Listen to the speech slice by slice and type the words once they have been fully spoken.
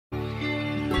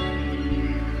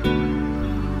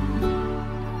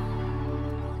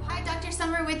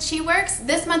Chi Works.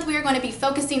 This month we are going to be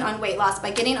focusing on weight loss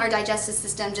by getting our digestive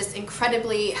system just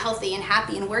incredibly healthy and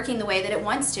happy and working the way that it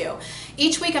wants to.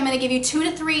 Each week I'm going to give you 2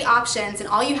 to 3 options, and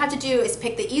all you have to do is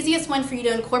pick the easiest one for you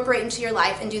to incorporate into your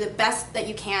life and do the best that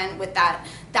you can with that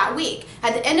week.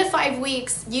 At the end of 5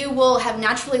 weeks, you will have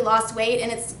naturally lost weight,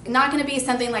 and it's not going to be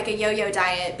something like a yo-yo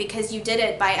diet because you did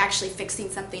it by actually fixing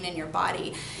something in your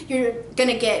body. You're going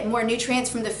to get more nutrients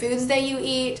from the foods that you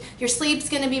eat, your sleep's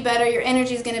going to be better, your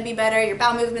energy's going to be better, your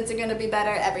bowel movements are going to be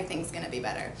better, everything's going to be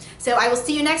better. So I will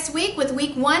see you next week with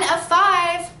week 1 of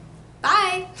 5.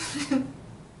 Bye!